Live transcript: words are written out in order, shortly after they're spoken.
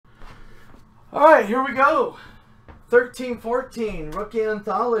All right, here we go. 13-14 Rookie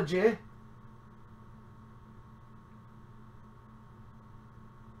Anthology.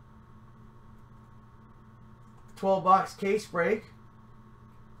 $12 case break.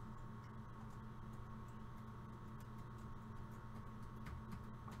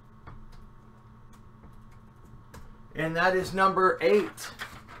 And that is number 8.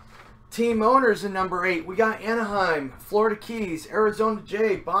 Team owners in number 8. We got Anaheim, Florida Keys, Arizona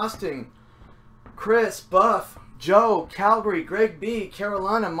J, Boston, Chris, Buff, Joe, Calgary, Greg B,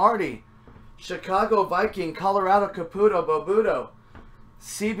 Carolina, Marty, Chicago Viking, Colorado Caputo, Bobuto,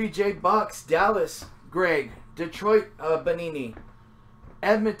 CBJ Bucks, Dallas, Greg, Detroit Benini,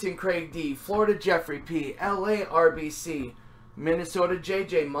 Edmonton Craig D, Florida Jeffrey P, LA RBC, Minnesota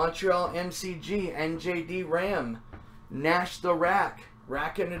JJ, Montreal MCG, NJD Ram, Nash the Rack,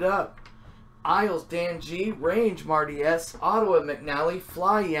 racking it up, Isles Dan G, Range Marty S, Ottawa McNally,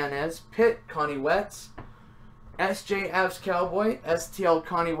 Fly Yanez, Pitt Connie Wetz, SJ Avs Cowboy, STL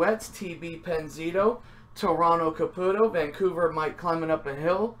Connie Wetz, TB Penzito, Toronto Caputo, Vancouver Mike Climbing Up a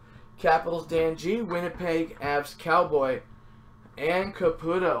Hill, Capitals Dan G, Winnipeg Avs Cowboy, and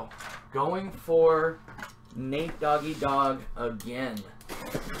Caputo going for Nate Doggy Dog again.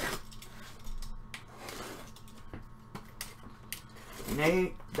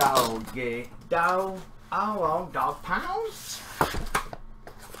 Nate Doggy Dog. Oh, dog pounds.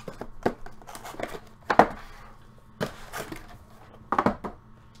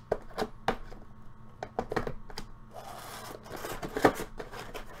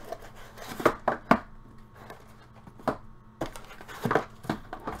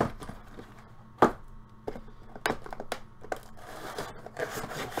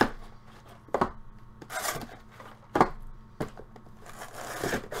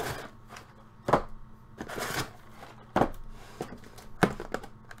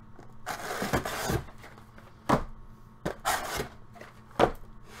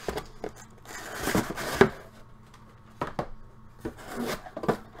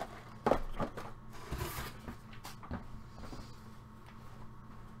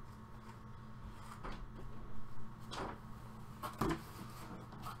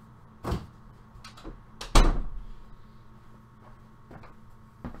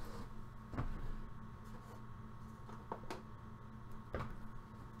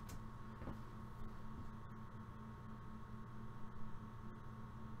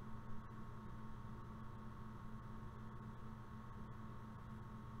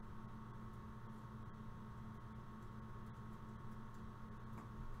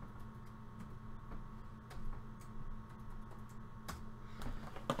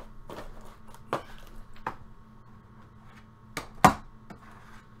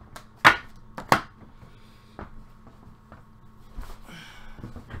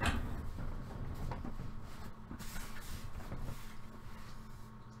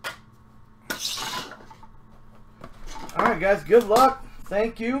 Alright guys, good luck.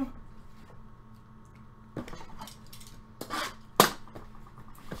 Thank you.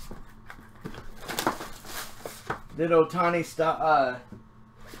 Did Ohtani stop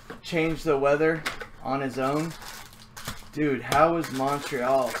change the weather on his own? Dude, how is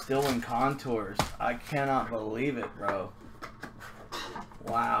Montreal still in contours? I cannot believe it, bro.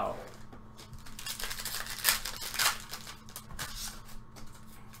 Wow.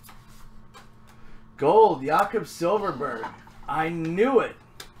 Gold, Jakob Silverberg. I knew it.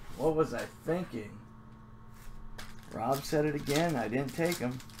 What was I thinking? Rob said it again. I didn't take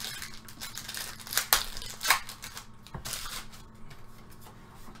him.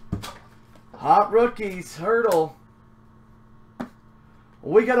 Hot rookies, Hurdle.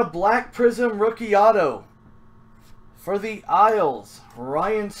 We got a Black Prism rookie auto for the Isles.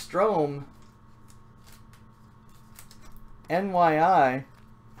 Ryan Strome, NYI.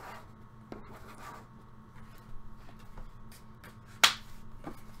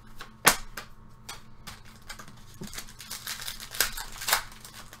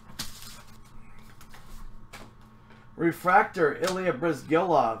 Refractor, Ilya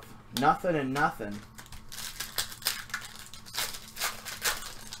Brizgilov. Nothing and nothing.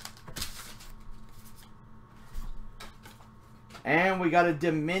 And we got a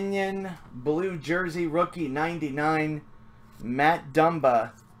Dominion blue jersey rookie 99. Matt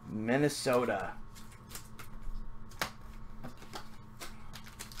Dumba, Minnesota.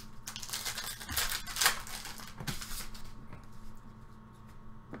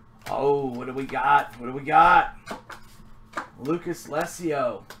 Oh, what do we got? What do we got? Lucas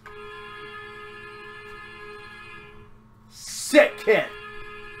Lesio. Sick hit.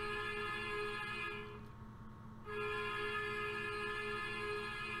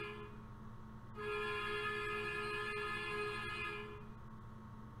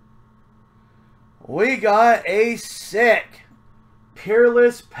 We got a sick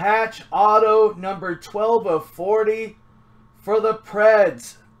Peerless Patch Auto number 12 of 40 for the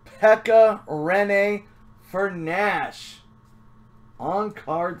Preds. Pekka Rinne for Nash. On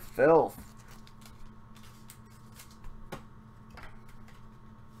card filth.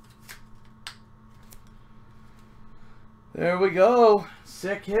 There we go.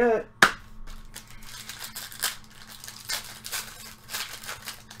 Sick hit.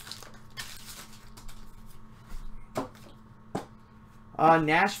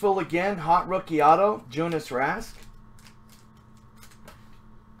 Nashville again. Hot rookie auto. Jonas Rask.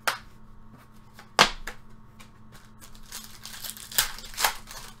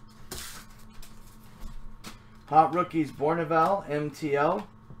 Hot rookies. Bourneval. MTL.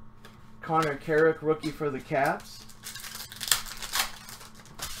 Connor Carrick, rookie for the Caps.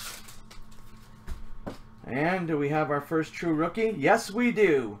 And do we have our first true rookie? Yes, we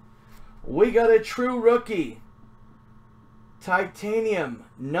do. We got a true rookie. Titanium,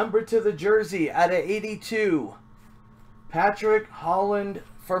 number to the jersey out of 82. Patrick Holland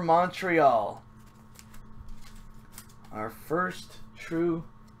for Montreal. Our first true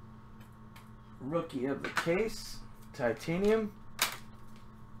rookie of the case. Titanium.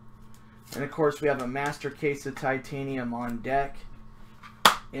 And of course we have a master case of Titanium on deck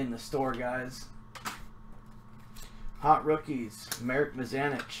in the store, guys. Hot rookies, Marek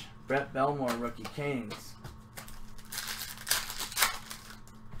Mazanich, Brett Belmore, rookie Canes.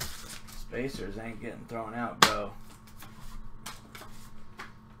 Spacers ain't getting thrown out, bro.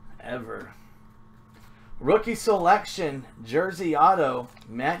 Ever. Rookie selection, jersey auto,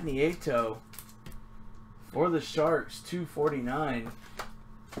 Matt Nieto for the Sharks, 249.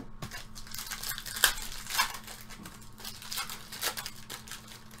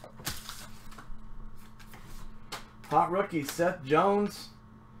 Hot rookie, Seth Jones,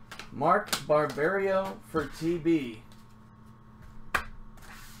 Mark Barberio for TB.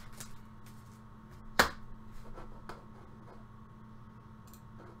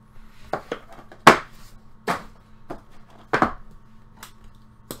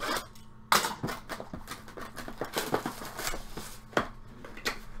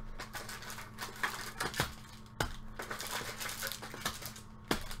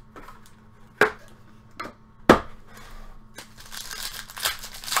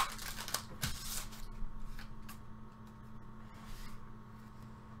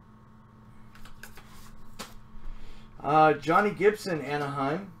 Johnny Gibson,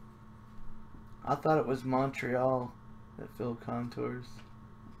 Anaheim. I thought it was Montreal that filled contours.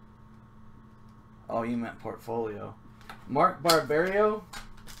 Oh, you meant portfolio. Mark Barberio.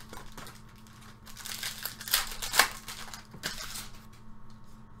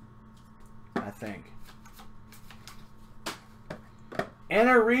 I think.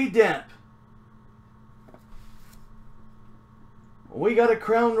 Anna Redemp. We got a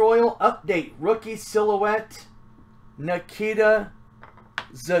Crown Royal update. Rookie silhouette. Nikita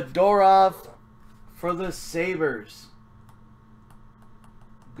Zadorov for the Sabres.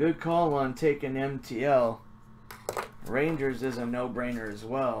 Good call on taking MTL. Rangers is a no-brainer as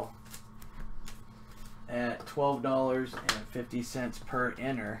well. At $12.50 per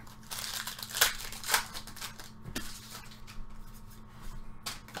inner.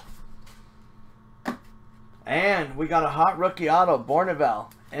 And we got a hot rookie auto,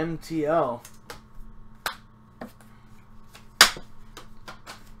 Bourneval, MTL.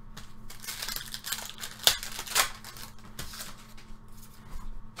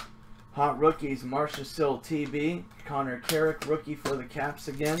 Hot rookies, Marcia Sill, TB. Connor Carrick, rookie for the Caps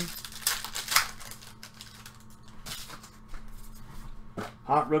again.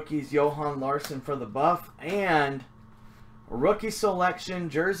 Hot rookies, Johan Larsson for the Buff. And rookie selection,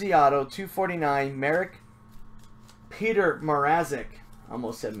 jersey auto, 249, Peter Mrazek.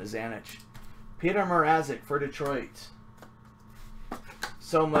 Almost said Mazanich. Peter Mrazek for Detroit.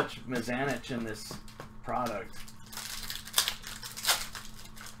 So much Mazanich in this product.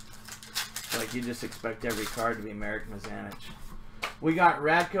 Like you just expect every card to be Marek Mazanich. We got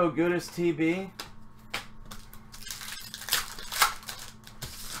Radko Gudas TB.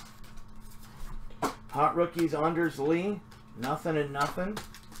 Hot rookies, Anders Lee. Nothing and nothing.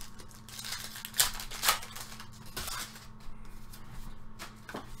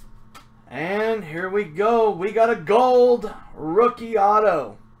 And here we go. We got a gold rookie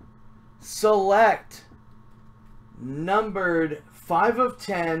auto. Select. Numbered 5 of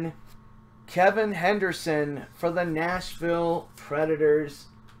 10. Kevin Henderson for the Nashville Predators.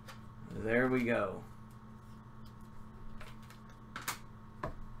 There we go.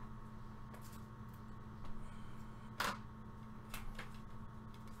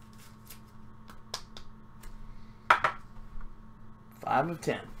 5 of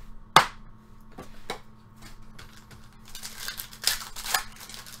 10.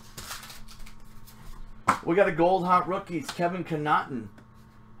 We got a gold hot rookies, Kevin Connaughton.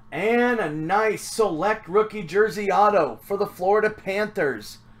 And a nice select rookie jersey auto for the Florida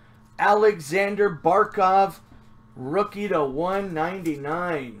Panthers. Alexander Barkov, rookie to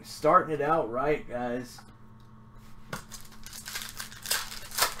 199. Starting it out right, guys.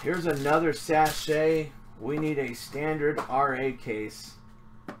 Here's another sachet. We need a standard RA case.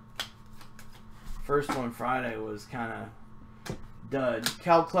 First one Friday was kind of dud.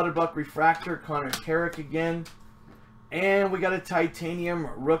 Cal Clutterbuck refractor, Connor Carrick again. And we got a titanium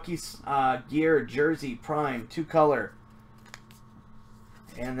rookie gear jersey prime, 2-color.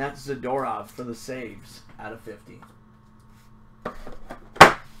 And that's Zadorov for the saves out of 50.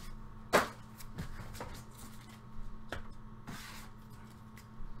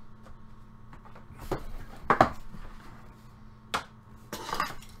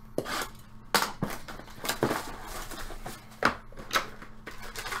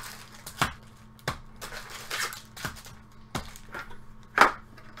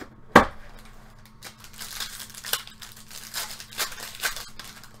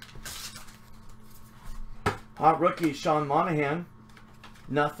 Hot rookie, Sean Monahan.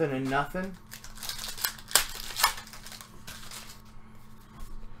 Nothing and nothing.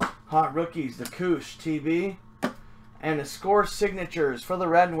 Hot rookies, the Koosh TV. And the score signatures for the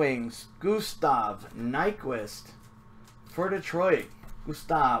Red Wings. Gustav Nyquist. For Detroit,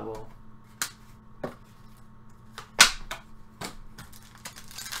 Gustavo.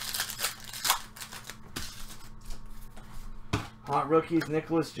 Hot rookies,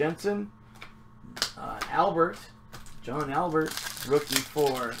 Nicholas Jensen. Albert, John Albert, rookie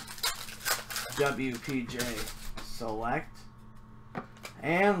for WPJ Select.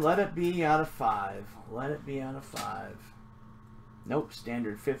 And let it be out of 5. Let it be out of 5. Nope,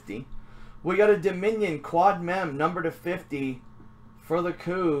 standard 50. We got a Dominion Quad Mem, number to 50 for the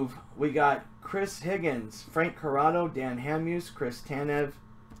Couve. We got Chris Higgins, Frank Corrado, Dan Hamuse, Chris Tanev.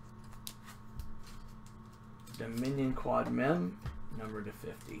 Dominion Quad Mem, number to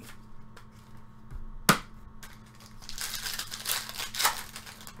 50.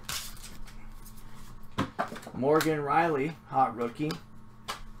 Morgan Riley, hot rookie.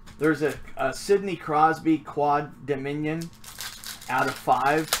 There's a Sidney Crosby Quad Dominion out of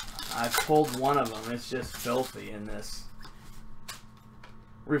 5. I pulled one of them. It's just filthy in this.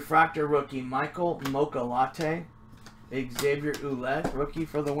 Refractor rookie Michael Mocha Latte. Xavier Ouellet, rookie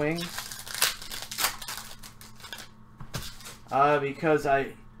for the Wings. Because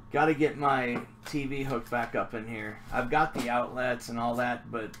I got to get my TV hooked back up in here. I've got the outlets and all that,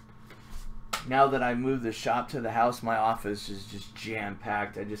 but now that I moved the shop to the house, my office is just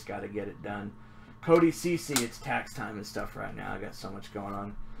jam-packed. I just got to get it done. Cody Cece, it's tax time and stuff right now. I got so much going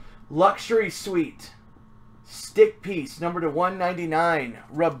on. Luxury Suite. Stick piece, number to 199.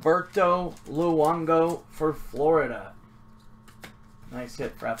 Roberto Luongo for Florida. Nice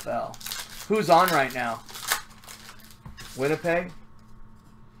hit for FL. Who's on right now? Winnipeg?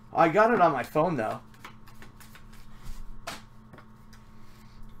 Oh, I got it on my phone, though.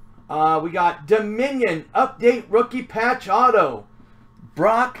 We got Dominion Update Rookie Patch Auto.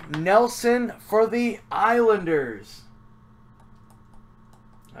 Brock Nelson for the Islanders.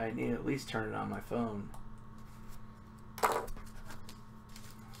 I need to at least turn it on my phone. I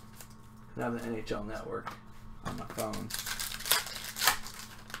have the NHL Network on my phone.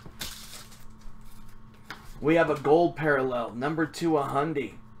 We have a gold parallel. Number 2, a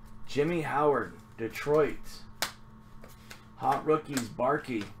Hyundai. Jimmy Howard, Detroit. Hot rookies,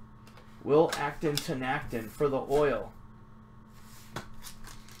 Barkey. Will Acton for the Oil.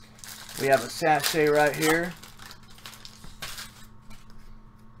 We have a sachet right here.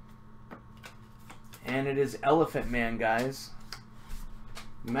 And it is Elephant Man, guys.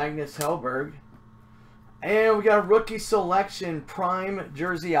 Magnus Hellberg. And we got a rookie selection prime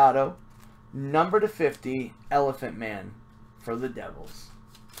jersey auto. Number to 50, Elephant Man for the Devils.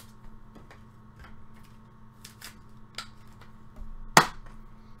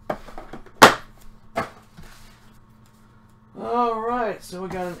 Alright, so we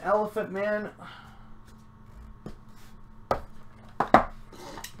got an Elephant Man.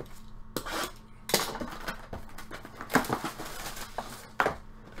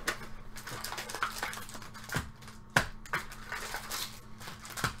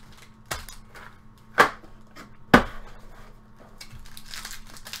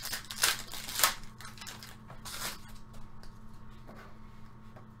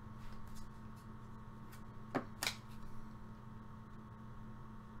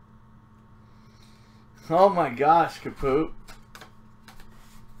 Oh my gosh, Kaput.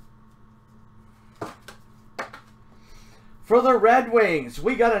 For the Red Wings,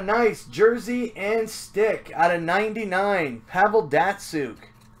 we got a nice jersey and stick out of 99. Pavel Datsyuk.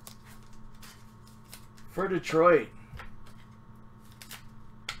 For Detroit.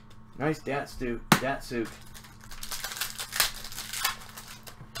 Nice Datsyuk.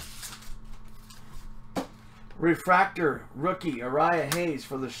 Refractor rookie Uriah Hayes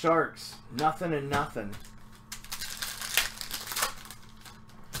for the Sharks. Nothing and nothing.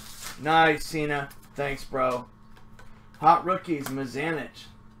 Nice, Cena. Thanks, bro. Hot rookies, Mazanich.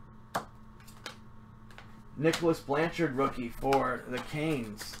 Nicholas Blanchard rookie for the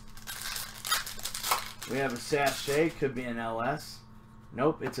Canes. We have a sachet. Could be an LS.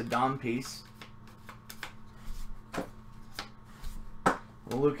 Nope, it's a Dom piece.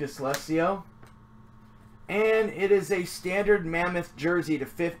 Lucas Lesio. And it is a standard Mammoth jersey to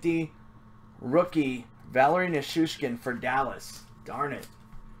 50 rookie Valery Nichushkin for Dallas. Darn it.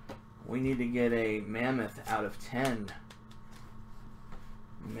 We need to get a Mammoth out of 10.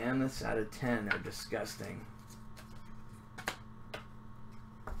 Mammoths out of 10 are disgusting.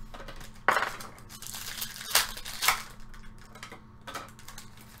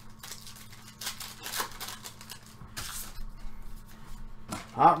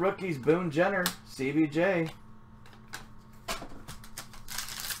 Hot rookies, Boone Jenner, CBJ.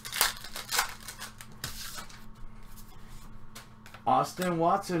 Austin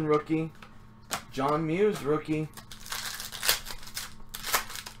Watson rookie. John Muse rookie.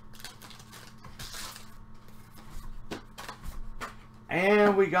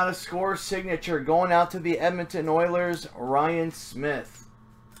 And we got a score signature going out to the Edmonton Oilers, Ryan Smith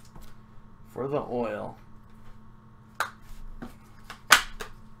for the Oil.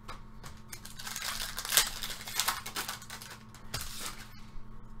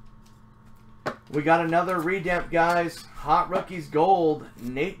 We got another redemp, guys. Hot Rookies Gold,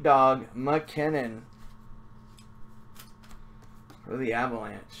 Nate Dogg McKinnon for the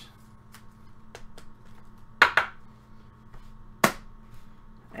Avalanche.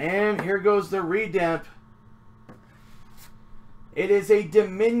 And here goes the redemp. It is a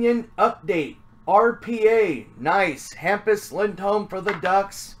Dominion update. RPA. Nice. Hampus Lindholm for the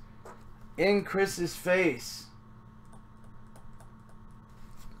Ducks. In Chris's face.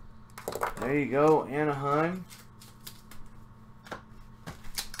 There you go, Anaheim.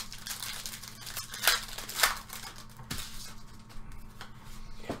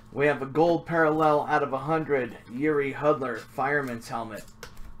 We have a gold parallel out of 100. Yuri Hudler, Fireman's helmet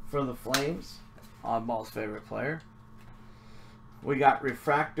for the Flames. Oddball's favorite player. We got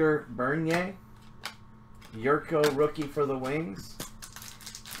Refractor Bernier. Yurko rookie for the Wings.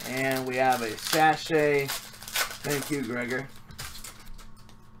 And we have a sachet. Thank you, Gregor.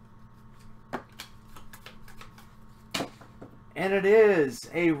 And it is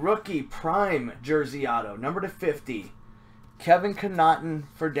a rookie prime jersey auto, number /50. Kevin Connaughton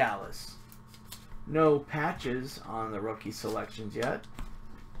for Dallas. No patches on the rookie selections yet.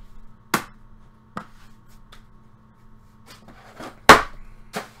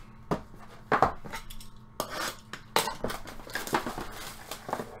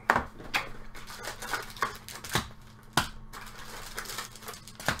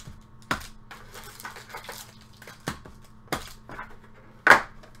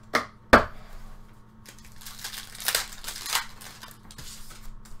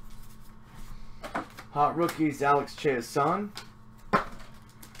 Hot rookies, Alex Chiasson.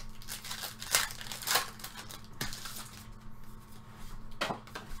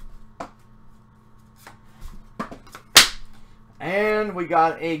 And we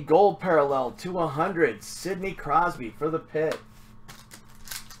got a gold parallel to 100, Sidney Crosby for the Pit.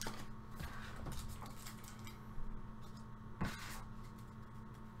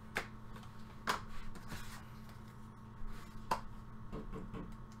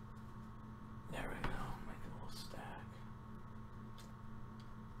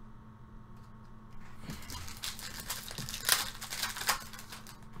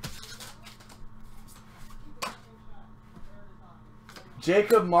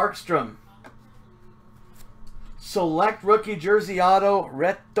 Jacob Markstrom. Select rookie jersey auto,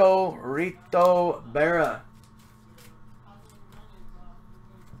 Rito Berra.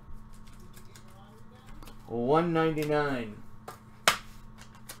 $1.99.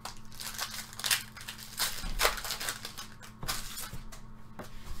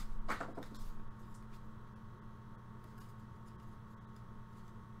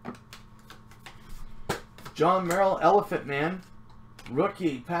 John Merrill, Elephant Man.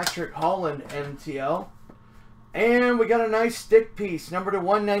 Rookie Patrick Holland, MTL. And we got a nice stick piece, number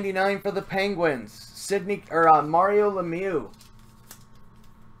 /199 for the Penguins. Mario Lemieux.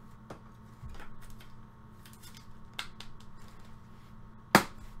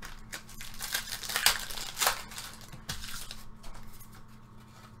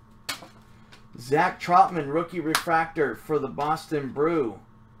 Zach Trotman, rookie refractor for the Boston Brew.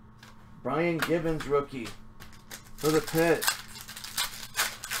 Brian Gibbons, rookie for the Pit.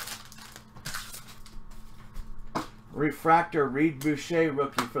 Refractor, Reed Boucher,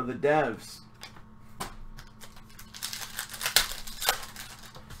 rookie for the Devs.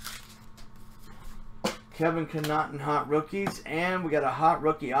 Kevin Connaughton, hot rookies. And we got a hot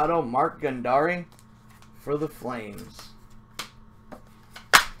rookie auto, Mark Gundari for the Flames.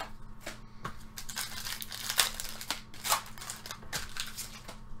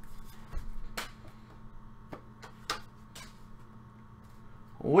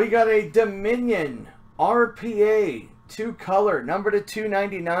 We got a Dominion RPA 2-color, number to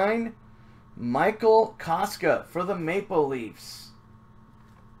 299, Michael Koska for the Maple Leafs.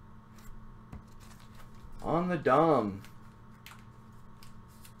 On the Dom.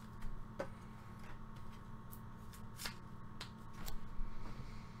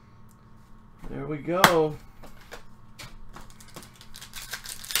 There we go.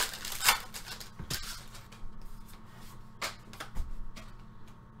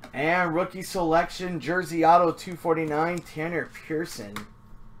 And rookie selection, jersey auto 249, Tanner Pearson,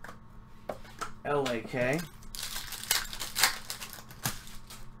 LAK.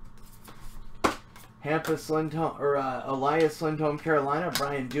 Hampus Lindholm, or Elias Lindholm, Carolina.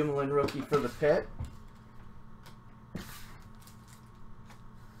 Brian Dumoulin, rookie for the Pit.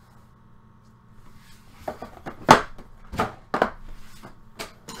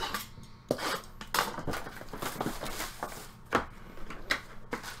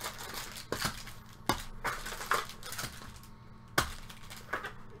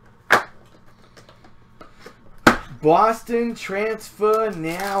 Boston transfer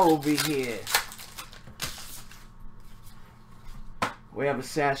now over here. We have a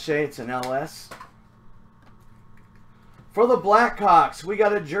sachet. It's an LS. For the Blackhawks, we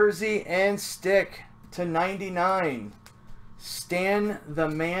got a jersey and stick to 99. Stan the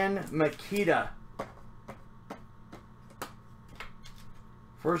Man Makita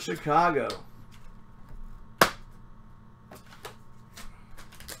for Chicago.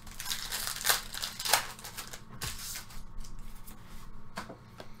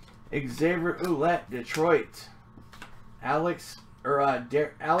 Xavier Ouellette, Detroit. Alex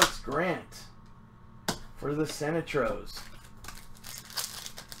Grant for the Senators.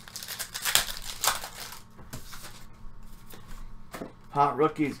 Hot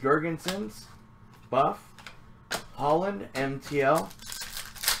rookies, Gergensons, Buff, Holland, MTL,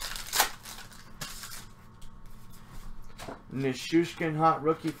 Nishushkin, hot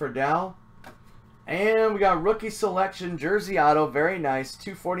rookie for Dow. And we got rookie selection, jersey auto, very nice,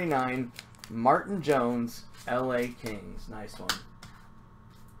 249, Martin Jones, LA Kings. Nice one.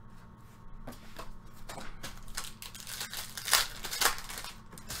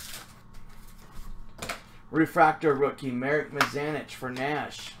 Refractor rookie, Marek Mazanich for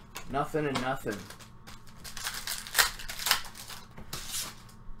Nash. Nothing and nothing.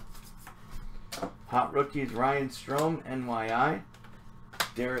 Hot rookies, Ryan Strome, NYI.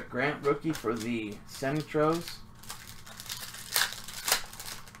 Derek Grant, rookie for the Senators.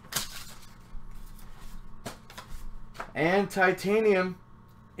 And titanium,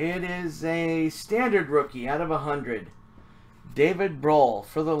 it is a standard rookie out of 100. David Brohl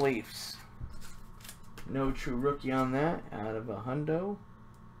for the Leafs. No true rookie on that, out of 100.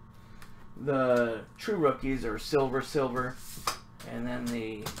 The true rookies are silver, silver. And then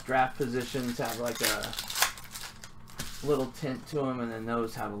the draft positions have like a little tint to them, and then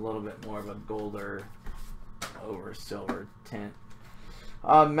those have a little bit more of a golder over silver tint.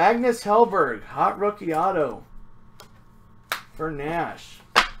 Magnus Hellberg, hot rookie auto for Nash.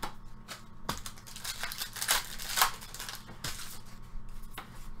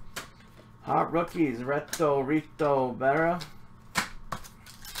 Hot rookies, Rito Berra.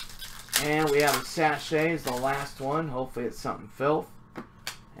 And we have a sachet is the last one. Hopefully it's something filth.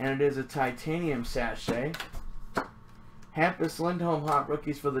 And it is a titanium sachet. Hampus Lindholm, hot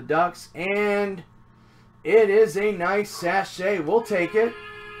rookies for the Ducks. And it is a nice sachet. We'll take it.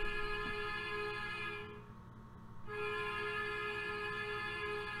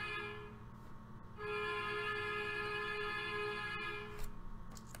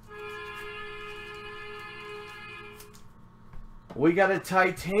 We got a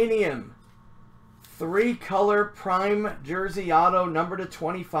titanium 3-color prime jersey auto, number to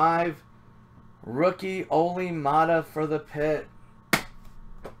 25. Rookie Oli Mata for the Pit.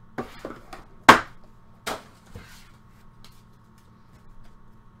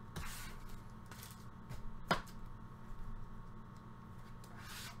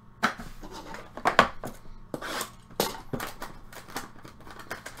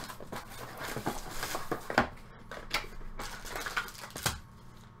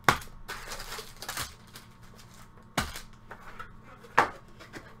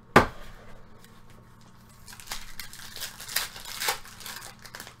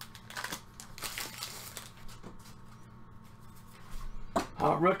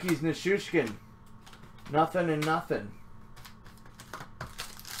 Hot Rookies, Nishushkin. Nothing and nothing.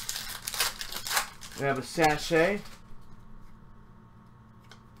 We have a sachet.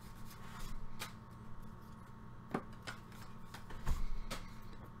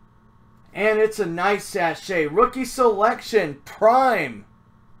 And it's a nice sachet. Rookie selection, Prime.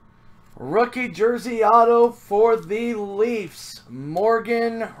 Rookie jersey auto for the Leafs,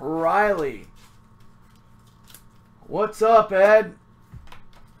 Morgan Riley. What's up, Ed?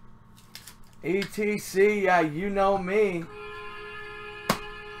 ETC, yeah, you know me.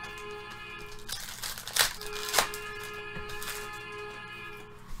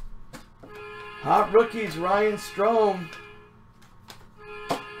 Hot Rookies, Ryan Strome.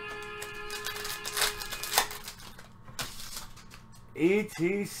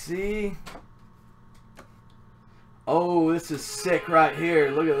 ETC. Oh, this is sick right here.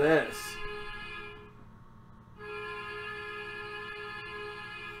 Look at this.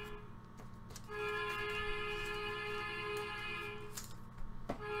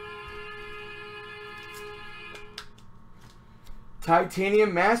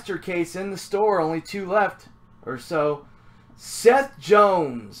 Titanium Master Case in the store. Only 2 left or so. Seth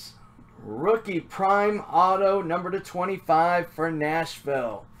Jones. Rookie Prime Auto, number to 25 for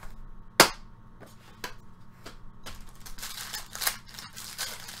Nashville.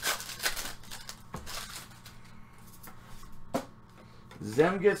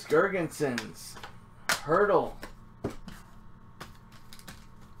 Zemgus Girgensons. Hurdle.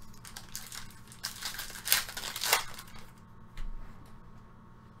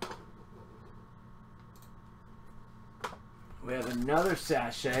 We have another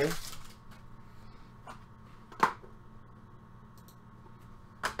sachet.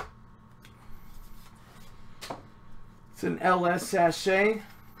 It's an LS sachet.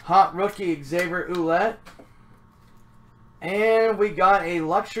 Hot Rookie Xavier Ouellet. And we got a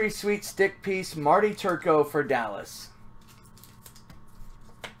Luxury Suite stick piece Marty Turco for Dallas.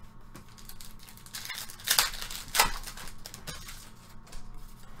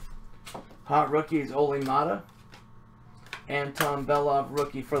 Hot Rookies Oli Mata. Anton Belov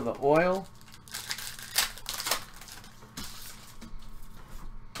rookie for the Oil.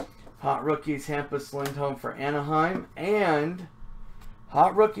 Hot Rookies Hampus Lindholm for Anaheim. And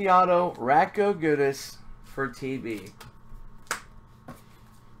Hot Rookie Auto Ratko Gudas for TB.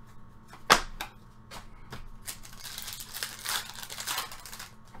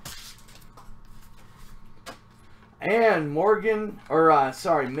 And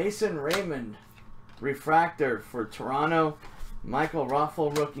Mason Raymond refractor for Toronto. Michael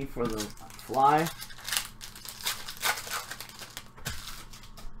Raffle rookie for the Fly.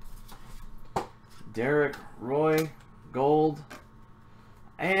 Derek Roy gold.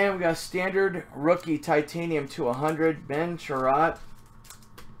 And we got standard rookie titanium to 100 Ben Chiarot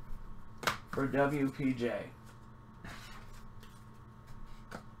for WPJ.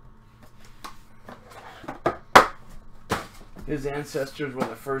 His ancestors were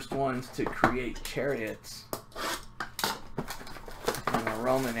the first ones to create chariots in the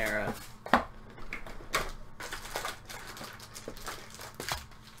Roman era.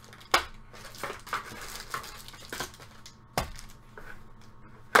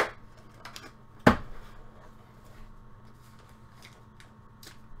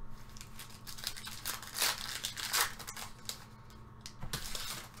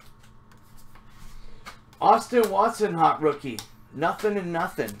 Austin Watson hot rookie. Nothing and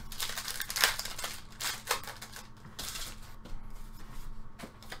nothing.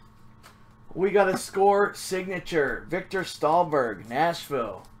 We got a score signature. Victor Stahlberg,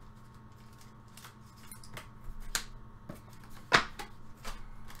 Nashville.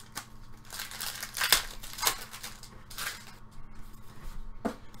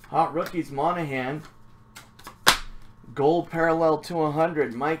 Hot rookies Monahan. Gold parallel to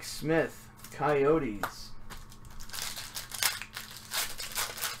 100. Mike Smith, Coyotes.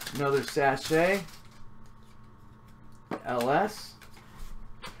 Another sachet. LS.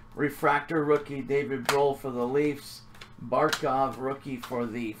 Refractor rookie David Brohl for the Leafs. Barkov rookie for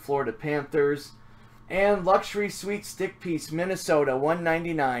the Florida Panthers. And luxury suite stick piece Minnesota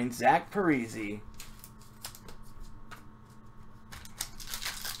 199 Zach Parise.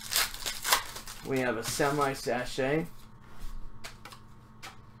 We have a semi sachet.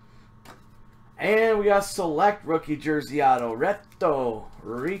 And we got select rookie jersey auto.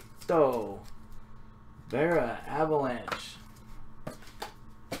 Rito. Vera Avalanche.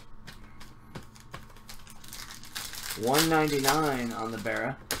 199 on the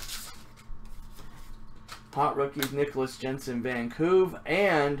Vera. Hot rookies Nicholas Jensen Vancouver.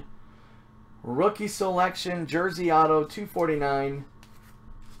 And rookie selection jersey auto 249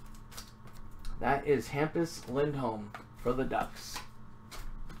 That is Hampus Lindholm for the Ducks.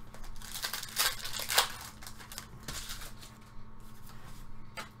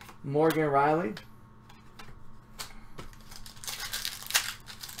 Morgan Riley.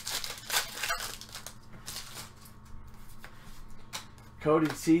 Cody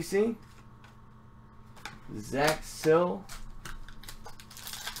Ceci. Zach Sill.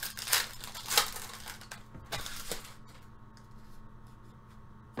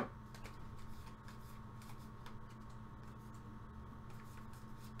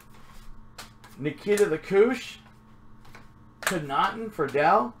 Nikita the Koosh. Connaughton for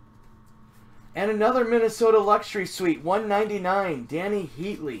Dell. And another Minnesota Luxury Suite, $199, Danny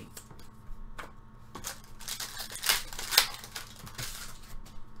Heatley.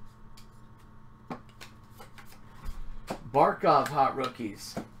 Barkov Hot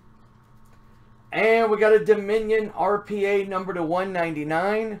Rookies. And we got a Dominion RPA number to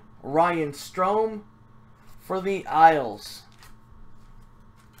 199, Ryan Strome for the Isles.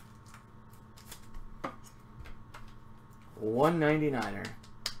 $199er.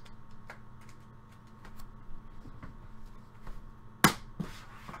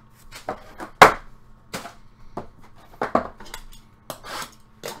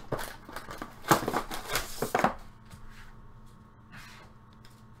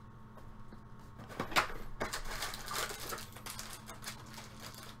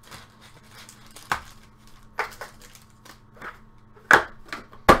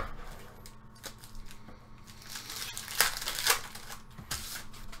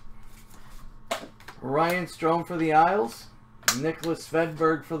 Ryan Strome for the Isles. Nicholas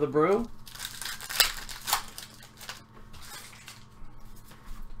Svedberg for the Brew.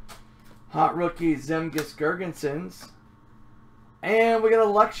 Hot Rookie Zemgus Girgensons. And we got a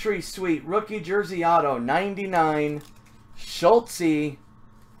Luxury Suite Rookie Jersey Auto 99 Schultze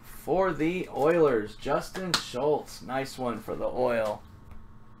for the Oilers. Justin Schultz. Nice one for the Oil.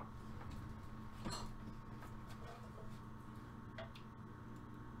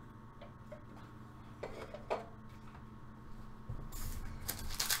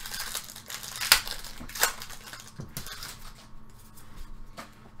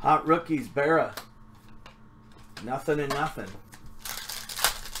 Hot Rookies, Barra. Nothing and nothing.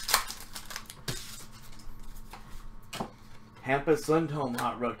 Hampus Lindholm,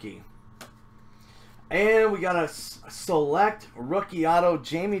 Hot Rookie. And we got a select Rookie Auto,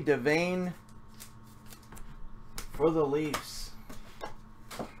 Jamie Devane for the Leafs.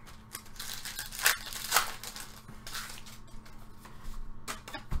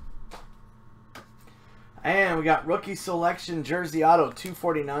 And we got Rookie Selection Jersey Auto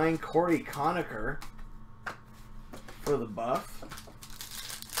 249, Corey Conacher for the Buff.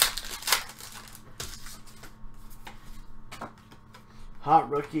 Hot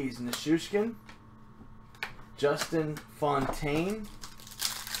Rookies Nishushkin, Justin Fontaine.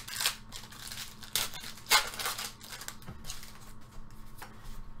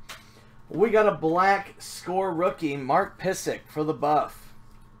 We got a black score rookie, Mark Pysyk for the Buff.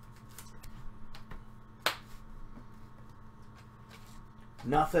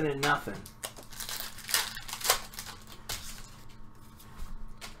 Nothing and nothing.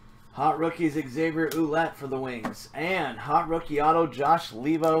 Hot Rookies Xavier Ouellette for the Wings. And Hot Rookie Auto Josh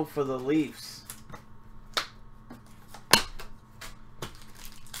Levo for the Leafs.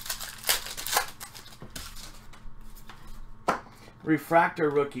 Refractor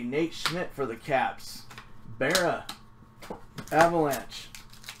Rookie Nate Schmidt for the Caps. Barra Avalanche.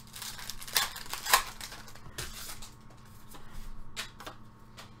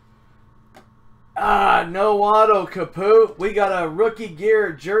 No auto, Kaput. We got a Rookie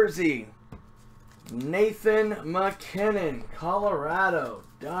Gear jersey. Nathan McKinnon, Colorado.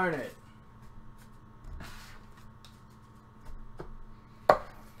 Darn it.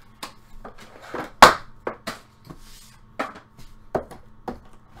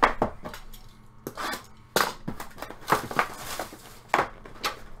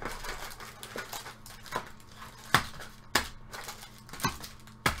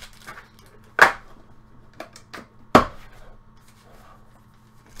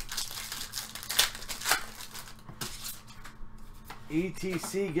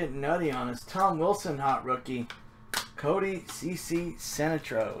 ETC getting nutty on us. Tom Wilson, Hot Rookie. Cody CC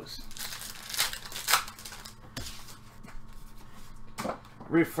Senatros.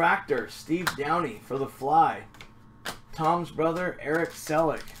 Refractor, Steve Downey for the Fly. Tom's brother, Eric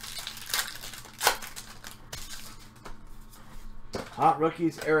Selleck. Hot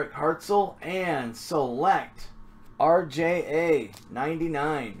Rookies, Eric Hartzell. And Select, RJA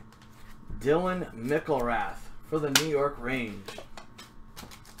 99. Dylan Mickelrath for the New York Range.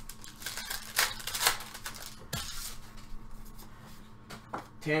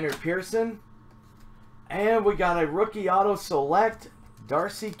 Tanner Pearson. And we got a rookie auto select,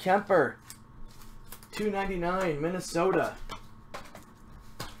 Darcy Kemper, $2.99, Minnesota.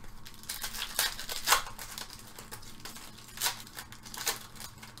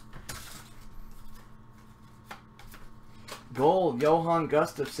 Gold, Johan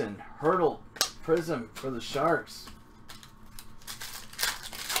Gustafsson, Hurdle, Prism for the Sharks.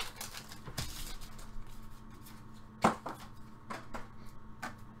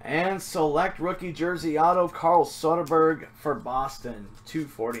 And select rookie jersey auto, Carl Soderberg for Boston,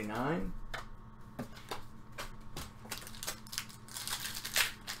 $2.49.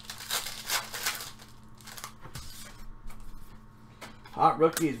 Hot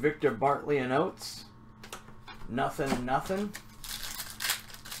rookies, Victor Bartley and Oates. Nothing and nothing.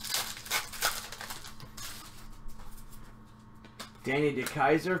 Danny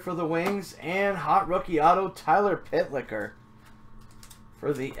DeKeyser for the Wings. And hot rookie auto, Tyler Pitlicker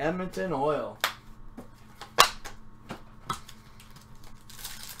for the Edmonton Oil.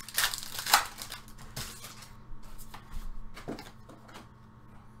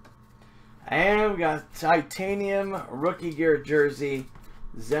 And we got titanium rookie gear jersey,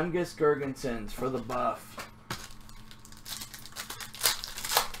 Zemgus Girgensons for the Buff.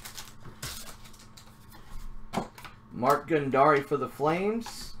 Mark Gundari for the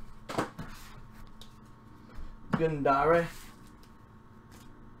Flames. Gundari.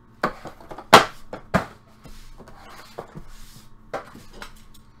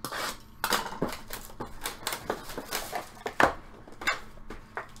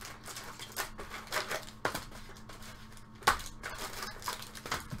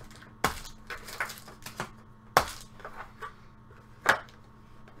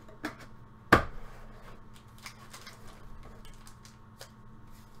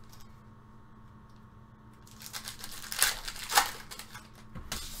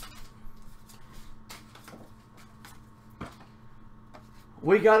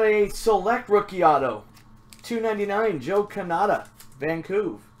 We got a select rookie auto, $2.99, Joe Canada,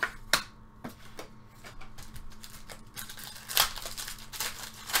 Vancouver.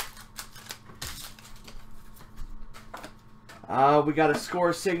 We got a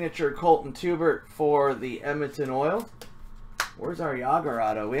score signature, Colton Tubert for the Edmonton Oil. Where's our Yager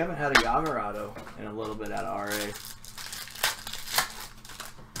auto? We haven't had a Yager auto in a little bit at RA.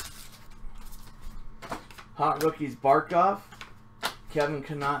 Hot rookies, Barkov. Kevin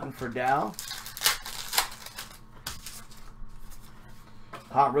Connaughton for Dow.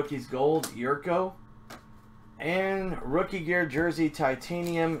 Hot rookies gold, Yurko. And rookie gear jersey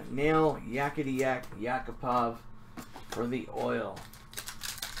titanium, Nail Yakadiak Yakupov for the Oil.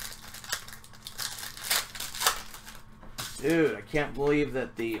 Dude, I can't believe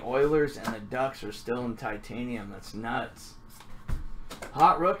that the Oilers and the Ducks are still in titanium. That's nuts.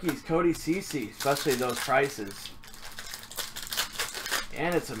 Hot rookies, Cody Ceci, especially those prices.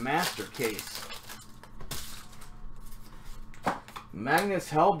 And it's a master case. Magnus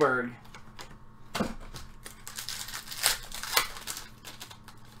Hellberg.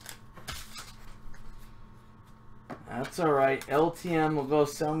 That's alright. LTM will go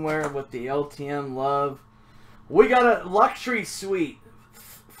somewhere with the LTM love. We got a luxury suite.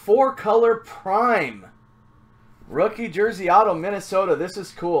 4-color prime. Rookie jersey auto, Minnesota. This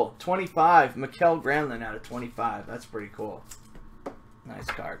is cool. 25. Mikael Granlund out of 25. That's pretty cool. Nice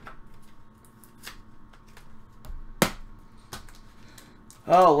card.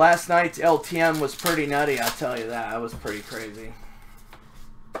 Oh, last night's LTM was pretty nutty, I'll tell you that. That was pretty crazy.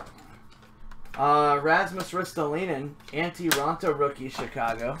 Rasmus Ristolainen, Antti-Raanta rookie,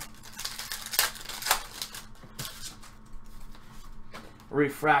 Chicago.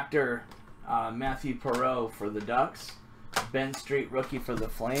 Refractor, Matthew Perreault for the Ducks. Ben Street rookie for the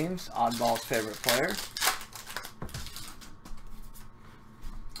Flames, Oddball's favorite player.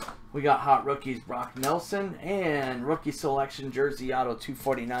 We got hot rookies, Brock Nelson, and rookie selection jersey auto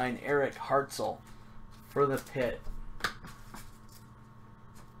 249, Eric Hartzell for the Pit.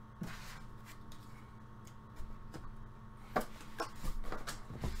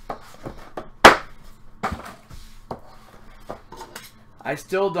 I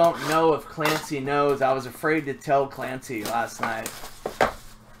still don't know if Clancy knows. I was afraid to tell Clancy last night.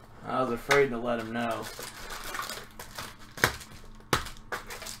 I was afraid to let him know.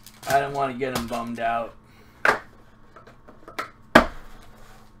 I didn't want to get him bummed out.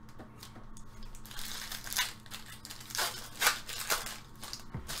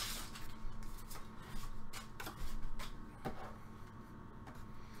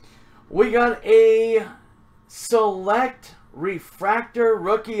 We got a select refractor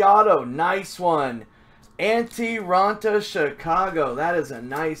rookie auto. Nice one. Anti-Ronta Chicago. That is a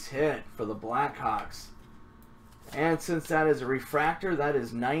nice hit for the Blackhawks. And since that is a refractor, that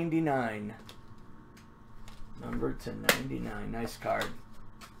is 99. Number to 99. Nice card.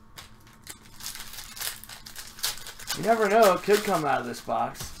 You never know. It could come out of this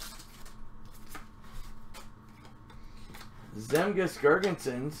box. Zemgus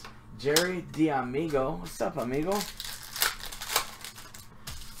Girgensons. Jerry DiAmigo. What's up, amigo?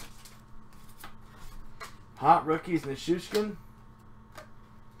 Hot Rookies Nishushkin.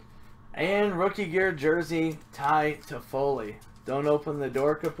 And rookie gear jersey Ty Toffoli. Don't open the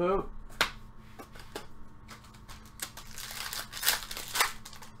door, Kaput.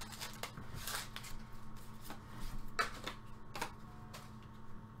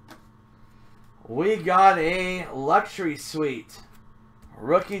 We got a luxury suite.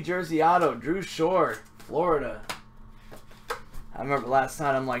 Rookie jersey auto, Drew Shore, Florida. I remember last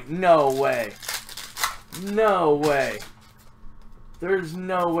night I'm like, no way. No way. There's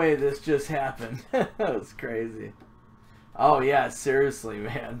no way this just happened. That was crazy. Oh yeah, seriously,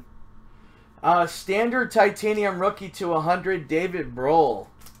 man. Standard titanium rookie to 100, David Brohl.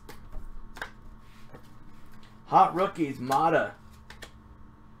 Hot rookies, Mata.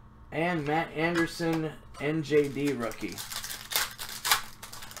 And Matt Anderson, NJD rookie.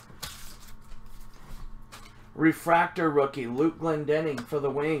 Refractor rookie, Luke Glendening for the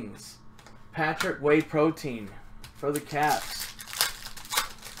Wings. Patrick Whey Protein for the Caps.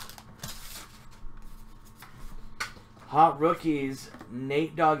 Hot rookies,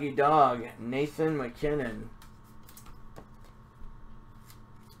 Nate Doggy Dog, Nathan McKinnon.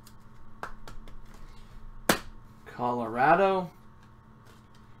 Colorado.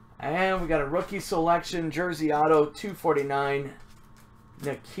 And we got a rookie selection, jersey auto, 249,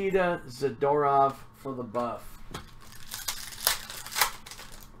 Nikita Zadorov for the Buff.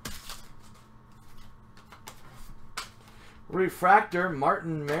 Refractor,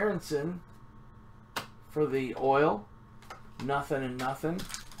 Martin Marinson for the Oil. Nothing and nothing.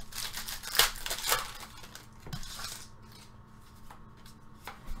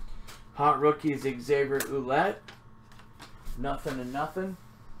 Hot rookies, Xavier Ouellette. Nothing and nothing.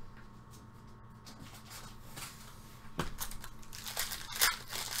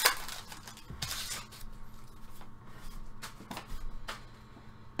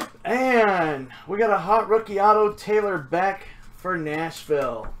 And we got a hot rookie auto, Taylor Beck for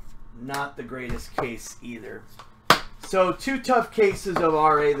Nashville. Not the greatest case either. So 2 tough cases of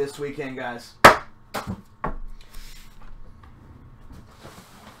RA this weekend, guys.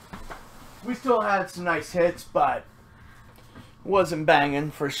 We still had some nice hits, but wasn't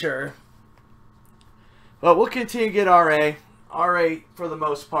banging for sure. But we'll continue to get RA. RA, for the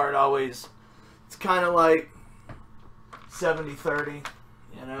most part, always. It's kind of like 70-30.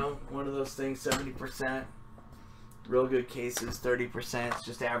 You know, one of those things, 70%. Real good cases, 30%. It's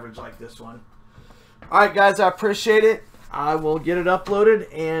just average like this one. Alright, guys, I appreciate it. I will get it uploaded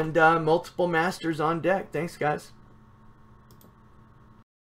and multiple masters on deck. Thanks, guys.